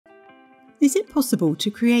Is it possible to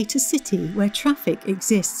create a city where traffic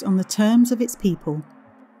exists on the terms of its people?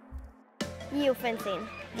 Geofencing.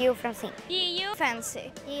 Geofencing.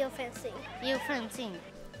 Geofencing. Geofencing. Geofencing.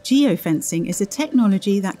 Geofencing is a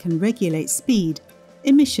technology that can regulate speed,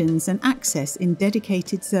 emissions and access in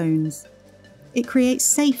dedicated zones. It creates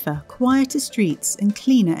safer, quieter streets and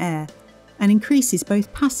cleaner air, and increases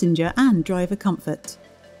both passenger and driver comfort.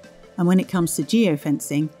 And when it comes to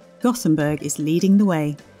geofencing, Gothenburg is leading the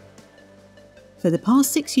way. For the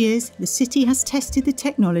past 6 years, the city has tested the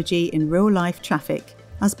technology in real-life traffic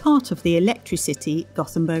as part of the Electricity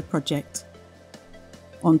Gothenburg project.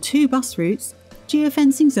 On 2 bus routes,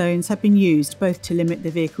 geofencing zones have been used both to limit the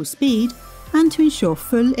vehicle speed and to ensure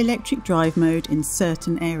full electric drive mode in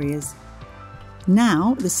certain areas.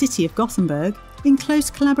 Now, the city of Gothenburg, in close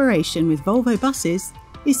collaboration with Volvo Buses,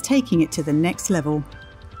 is taking it to the next level.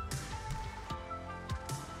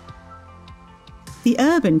 The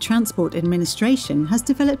Urban Transport Administration has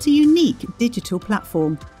developed a unique digital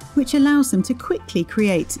platform which allows them to quickly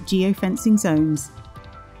create geofencing zones.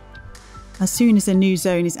 As soon as a new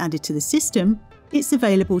zone is added to the system, it's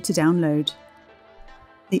available to download.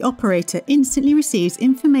 The operator instantly receives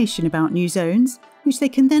information about new zones, which they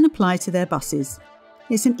can then apply to their buses.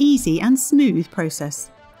 It's an easy and smooth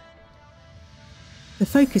process. The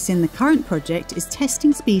focus in the current project is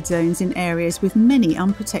testing speed zones in areas with many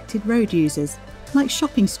unprotected road users, like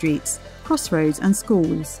shopping streets, crossroads and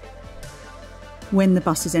schools. When the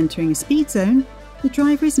bus is entering a speed zone, the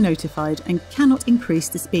driver is notified and cannot increase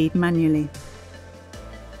the speed manually.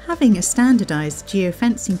 Having a standardised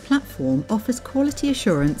geofencing platform offers quality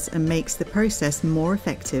assurance and makes the process more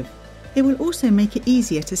effective. It will also make it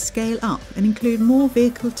easier to scale up and include more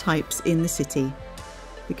vehicle types in the city.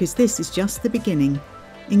 Because this is just the beginning.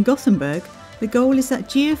 In Gothenburg, the goal is that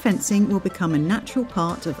geofencing will become a natural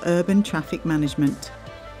part of urban traffic management.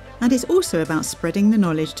 And it's also about spreading the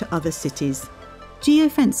knowledge to other cities.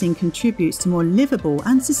 Geofencing contributes to more livable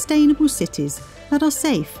and sustainable cities that are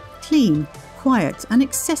safe, clean, quiet and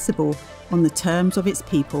accessible on the terms of its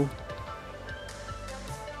people.